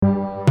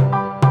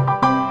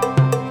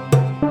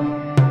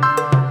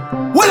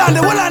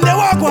there, well on there,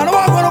 walk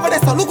on over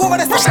there, so look over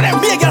there, fresh them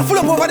big girl full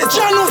up over there.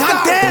 John Lewis,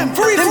 goddamn,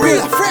 free,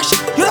 fresh.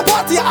 You the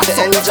party, I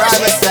saw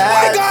fresh.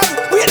 My God,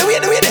 wait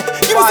there.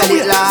 Give me some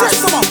weed, fresh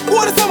summer,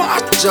 all the summer,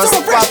 just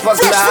pop a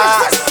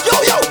glass.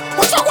 Yo,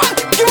 what's your one?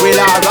 Well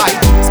alright,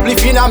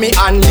 spliff inna me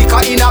and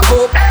liquor in a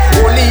cup.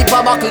 Only heap a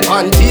buckle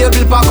pan,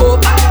 table pack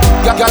up.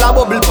 Gyal a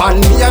bubble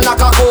pan, me a knock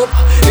a cup.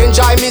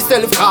 Enjoy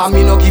myself, cause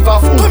me no give a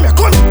fuck.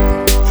 Come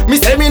here. Me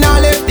say me nah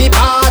left the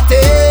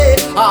party,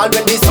 all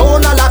when the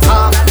sun a lot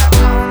off.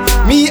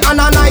 Me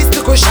and a nice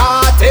little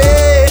shawty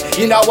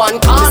in a one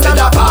corner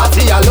the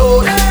party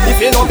alone.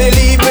 If you don't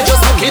believe me,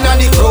 just looking at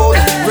the crowd.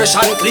 Fresh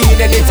and clean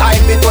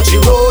anytime me touch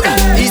the road.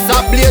 It's a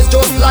blaze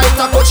just like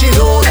a coachy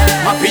load.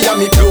 Happy and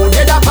me proud,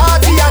 yeah, the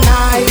party a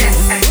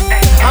nice.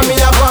 And me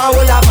have a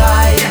whole of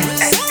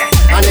vibes,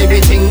 and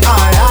everything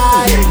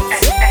alright.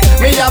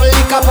 Me have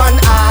liquor on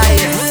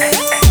ice.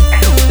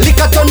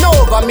 Liquor turn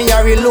over, me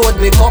a reload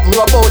me cup.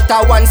 Rub out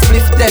a one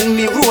spliff, then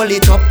me roll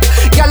it up.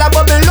 Gyal a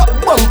bubble up,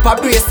 bumper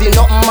bracing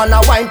up. Man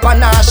a wine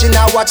panache, and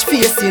a watch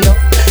facing up.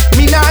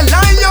 Me nah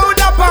lie, yo,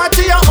 the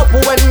party a up.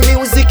 When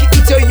music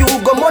hit you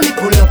go money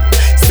pull up.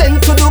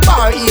 Send to the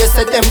bar, here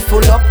say them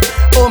full up.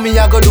 Oh, me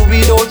a go do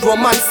without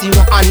romance here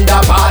and the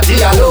party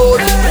alone.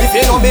 If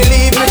you don't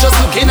believe me, just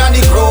looking at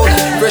the crowd.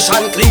 Fresh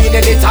and clean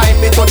anytime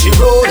me touch the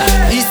road.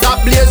 It's a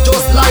blaze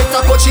just like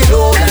a coachy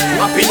load.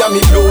 Happy and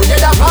me proud,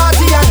 yeah, the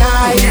party a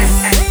nice.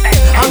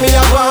 And me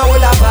have a whole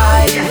of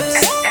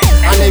vibes,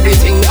 and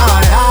everything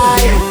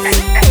alright.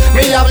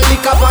 Me have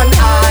liquor on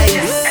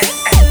ice.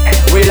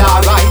 Well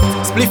alright,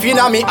 spliff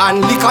inna me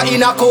and liquor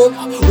in a cup.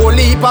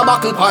 Only heap a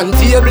buckle pan,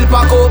 table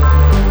pack up.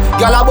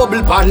 Gyal a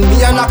bubble pan,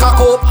 me a knock a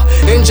cup.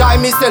 Enjoy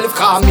myself,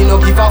 cause me no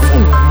give a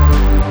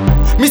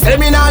fuck. Me say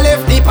me nah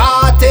left the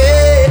party,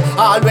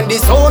 all when the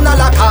sun a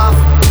lock off.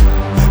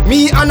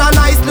 Me and a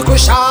nice little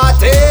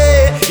shawty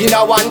in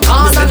a one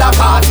corner the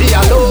party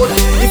alone.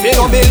 If you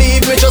don't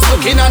believe me, just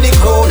looking at the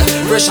crowd.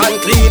 Fresh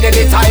and clean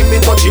anytime me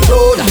touch the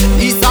road.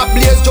 It's a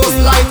blaze just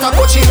like a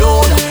coachy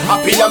load.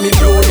 Happy and me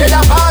proud, yeah,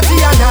 the party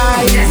a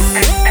nice.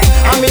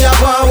 And me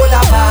have a whole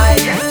of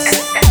vibes,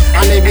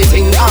 and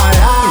everything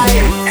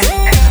alright.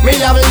 Me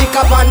have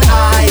liquor on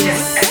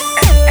ice.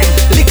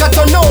 Liquor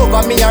turn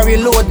over, me a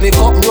reload me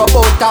cup. Rub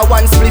out a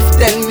one spliff,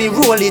 then me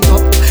roll it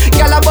up.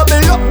 Gyal a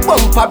bubble up,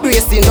 bumper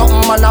bracing up.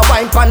 Man a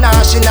wine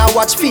panache, and a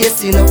watch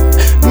facing up.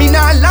 Me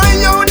nah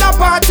lie, yo, the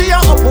party a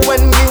up.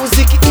 When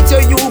music hit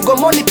you go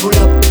money pull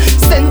up.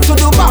 Send to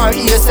the bar,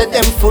 here say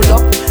them full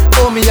up.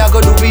 Oh, me a go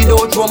do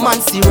without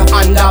romance here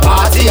and the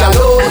party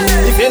alone.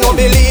 If you don't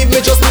believe me,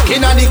 just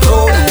looking at the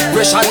crowd.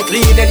 Fresh and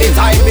clean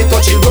anytime me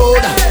touch the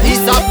road.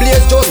 It's a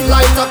blaze just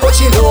like a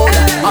coachy load.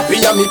 Happy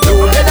and me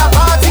proud, yeah, the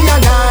party a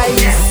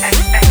nice.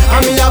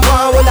 And me